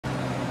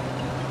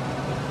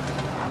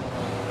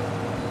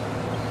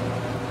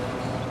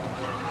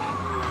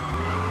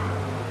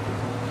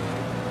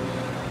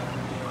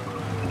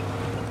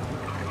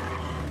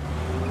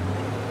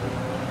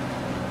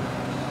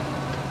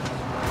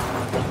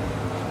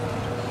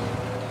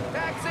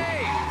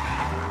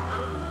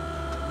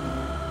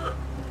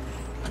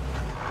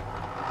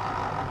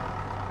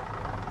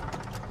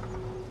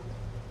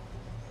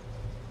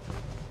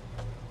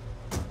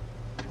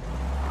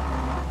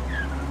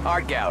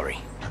Art gallery.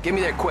 Get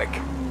me there quick.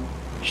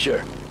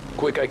 Sure.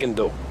 Quick I can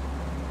do.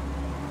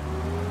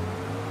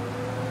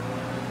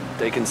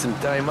 Taking some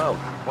time out.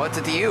 What's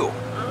it to you?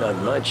 Not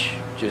much.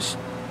 Just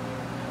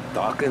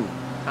talking.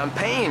 I'm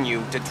paying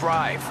you to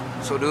drive,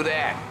 so do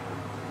that.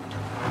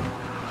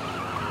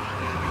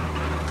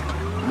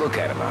 Look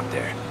at him out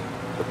there.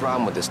 The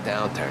problem with this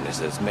downturn is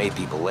that it's made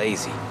people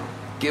lazy.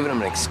 Giving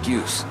them an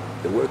excuse.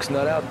 The work's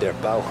not out there,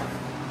 pal.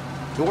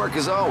 The work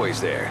is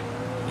always there.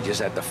 You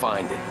just have to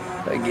find it.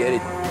 I get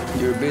it.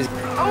 You're busy.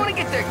 I want to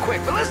get there quick,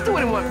 but let's do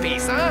it in one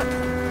piece, huh?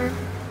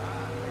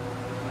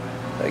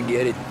 I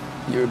get it.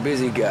 You're a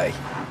busy guy.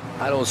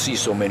 I don't see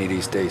so many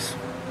these days.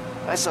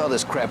 I saw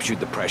this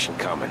crapshoot depression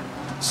coming.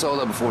 Sold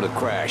up before the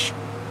crash.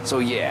 So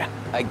yeah,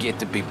 I get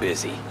to be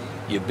busy.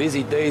 Your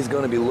busy day's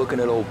gonna be looking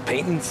at old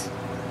paintings?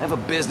 I have a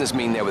business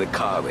meeting there with a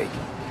colleague.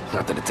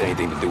 Not that it's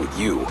anything to do with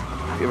you.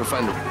 If you ever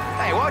find a...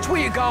 Hey, watch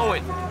where you're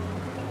going!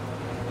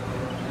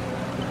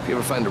 If you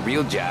ever find a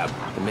real job,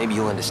 then maybe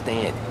you'll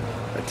understand.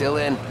 Until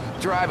then,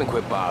 drive and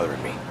quit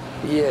bothering me.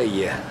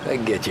 Yeah, I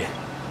get you.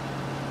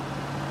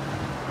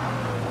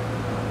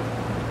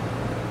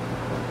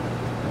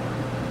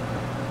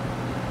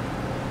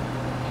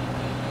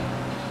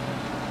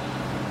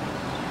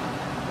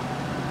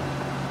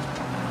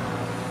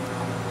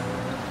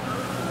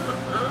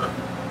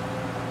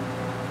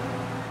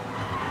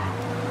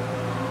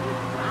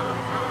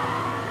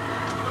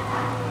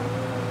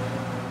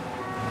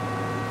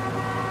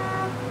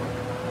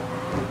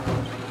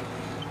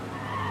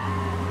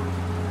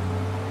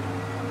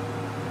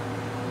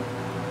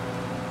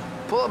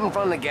 Pull up in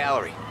front of the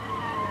gallery.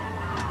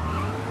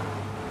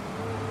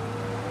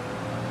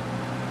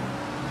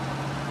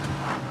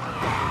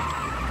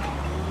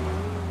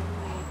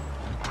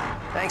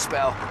 Thanks,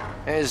 pal.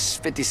 Here's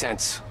 50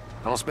 cents.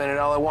 I don't spend it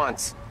all at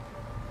once.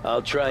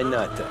 I'll try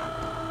not to.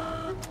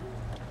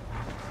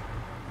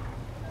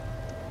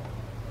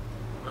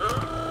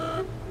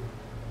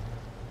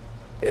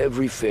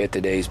 Every fare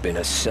today's been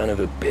a son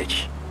of a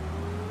bitch.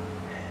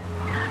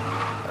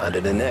 On to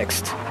the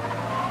next.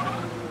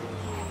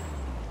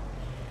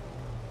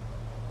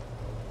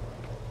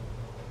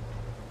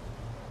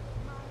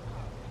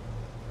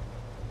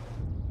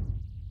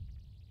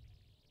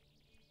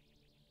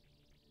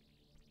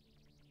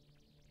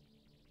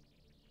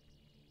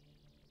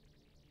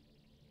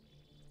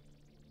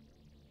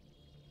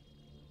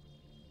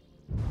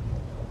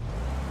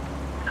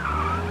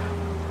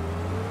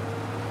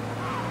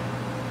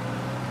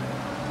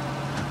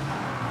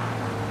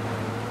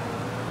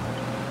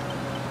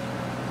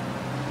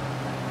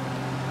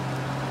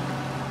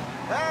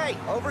 Hey,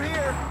 over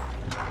here!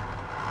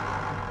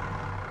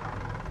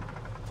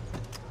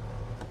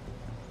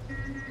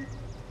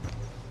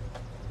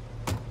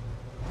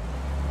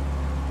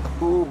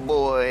 Ooh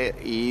boy,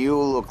 you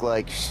look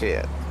like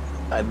shit.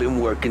 I've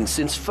been working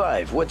since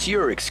 5. What's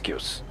your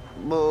excuse?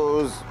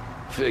 Booze.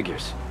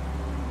 Figures.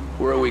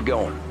 Where are we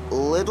going?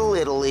 Little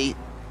Italy,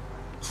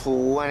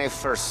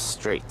 21st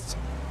Street.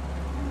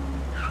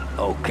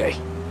 Okay.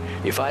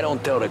 If I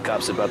don't tell the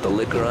cops about the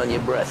liquor on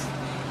your breath,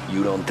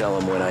 you don't tell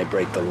them when I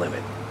break the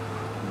limit.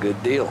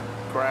 Good deal.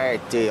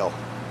 Great deal.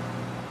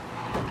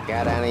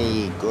 Got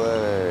any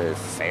good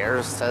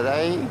fares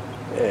today?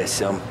 Yeah,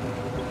 some.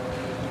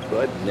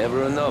 But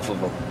never enough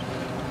of them.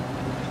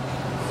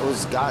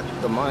 Who's got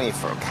the money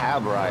for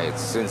cab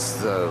rides since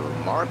the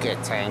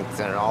market tanked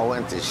and it all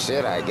went to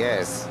shit, I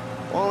guess?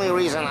 Only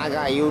reason I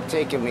got you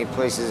taking me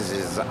places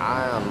is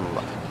I'm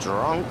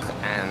drunk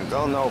and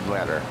don't know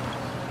better.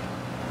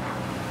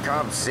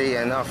 Cops see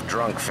enough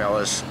drunk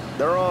fellas.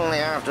 They're only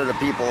after the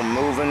people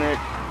moving it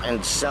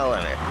and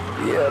selling it.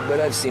 Yeah, but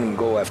I've seen them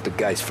go after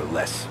guys for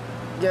less.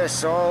 Guess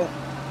so.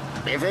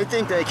 If they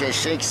think they can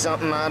shake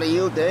something out of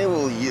you, they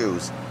will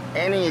use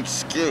any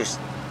excuse.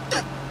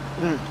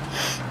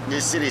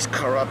 This city's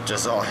corrupt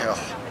as all hell.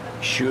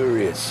 Sure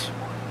is.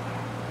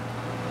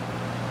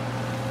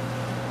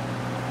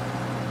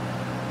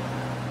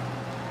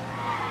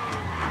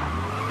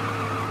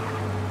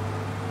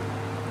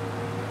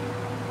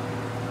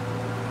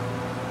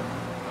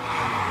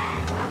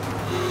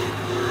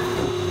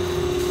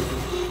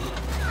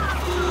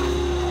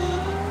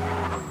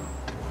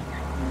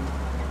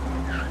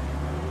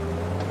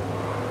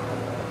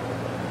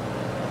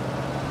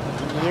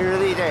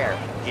 Nearly there.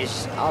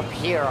 Just up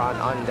here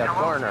on the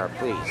corner,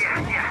 please.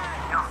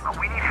 Yeah. No,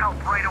 we need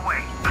help right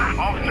away.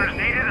 Officers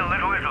needed in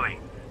Little Italy.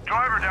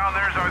 Driver down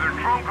there is either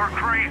drunk or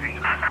crazy.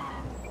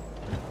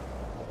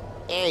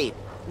 Hey,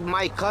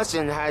 my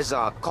cousin has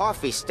a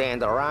coffee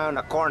stand around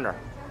the corner.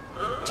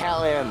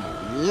 Tell him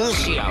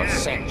Lucio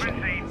sent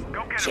you.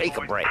 Go get Take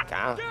him, a break,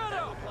 huh?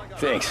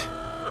 Thanks.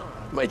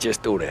 Might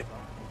just do that.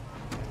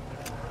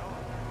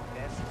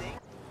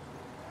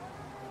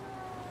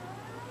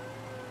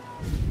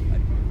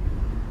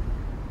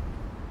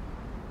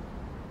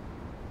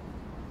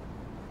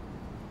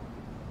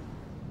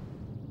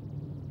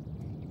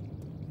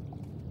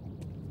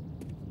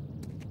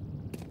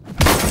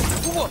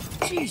 Whoa,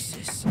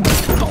 Jesus!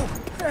 Oh.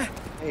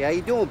 Hey, how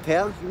you doing,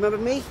 pal? You remember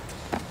me?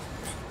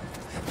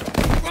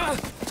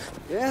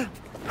 Yeah?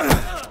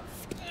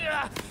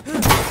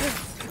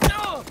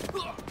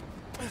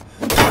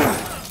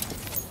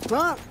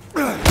 Huh?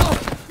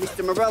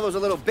 Mr. Morello's a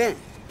little bent.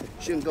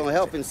 Shouldn't go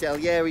helping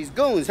Salieri's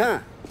goons, huh?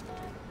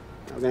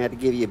 I'm gonna have to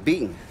give you a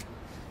beating.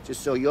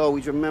 Just so you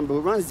always remember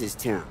who runs this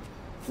town.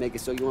 Make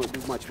it so you won't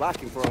do much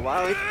rocking for a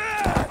while.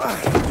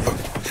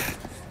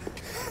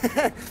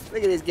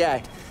 Look at this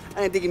guy.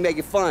 I didn't think he'd make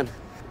it fun.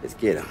 Let's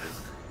get him.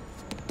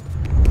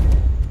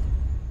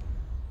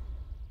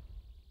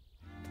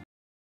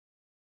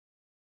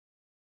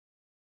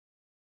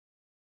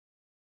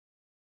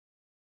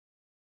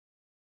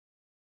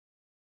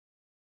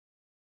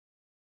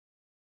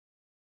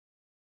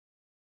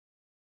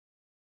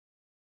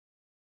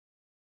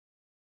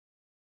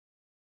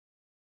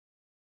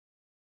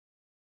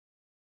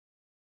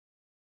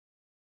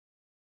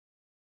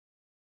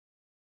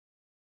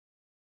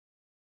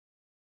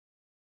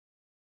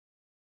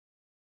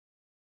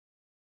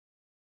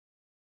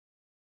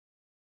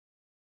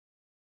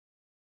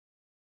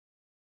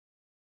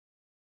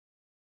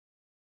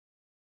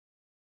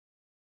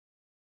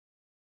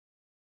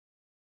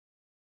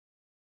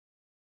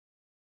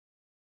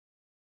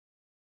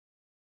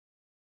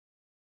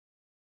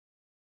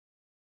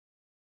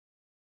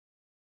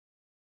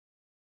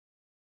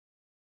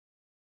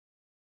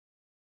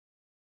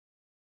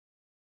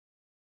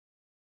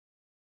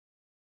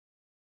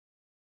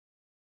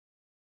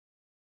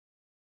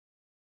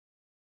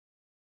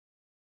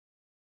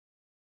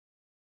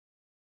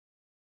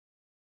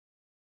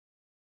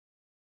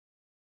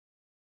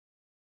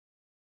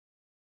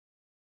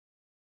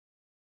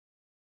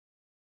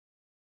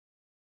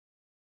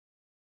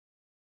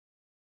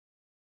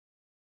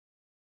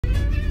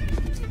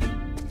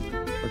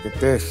 Look at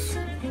this.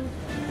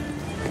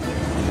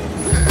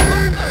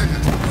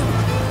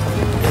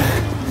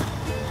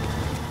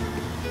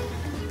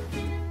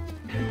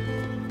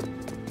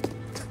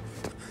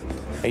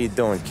 How you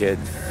doing, kid?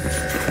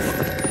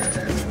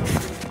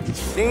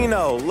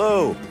 Dino,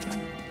 Lou. You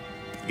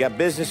got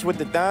business with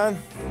the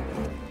Don?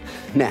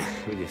 Nah,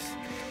 we're just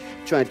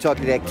trying to talk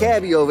to that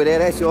cabbie over there,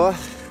 that's all.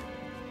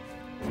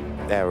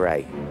 That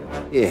right.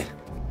 Yeah.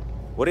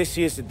 Well, this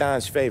here's the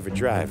Don's favorite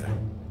driver.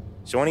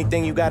 So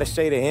anything you gotta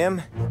say to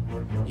him,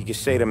 you can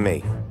say to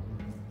me.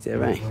 Is that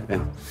right?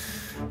 Well,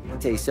 I'll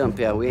tell you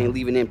something, pal. We ain't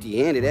leaving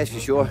empty-handed, that's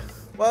for sure.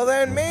 Well,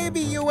 then maybe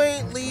you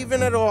ain't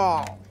leaving at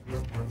all.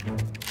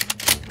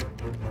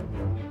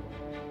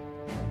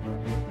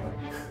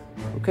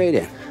 Okay,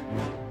 then.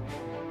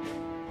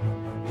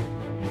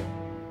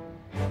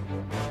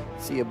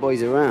 See your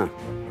boys around.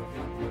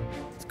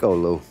 Let's go,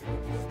 Lou.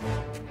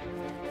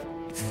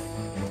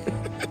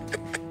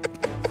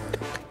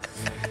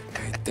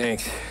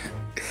 Thanks.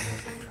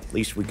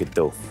 Least we could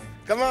do.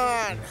 Come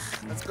on,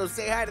 let's go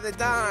say hi to the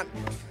Don.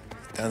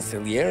 Don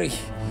Salieri?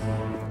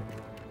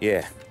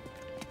 Yeah.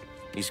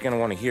 He's gonna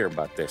want to hear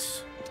about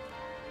this.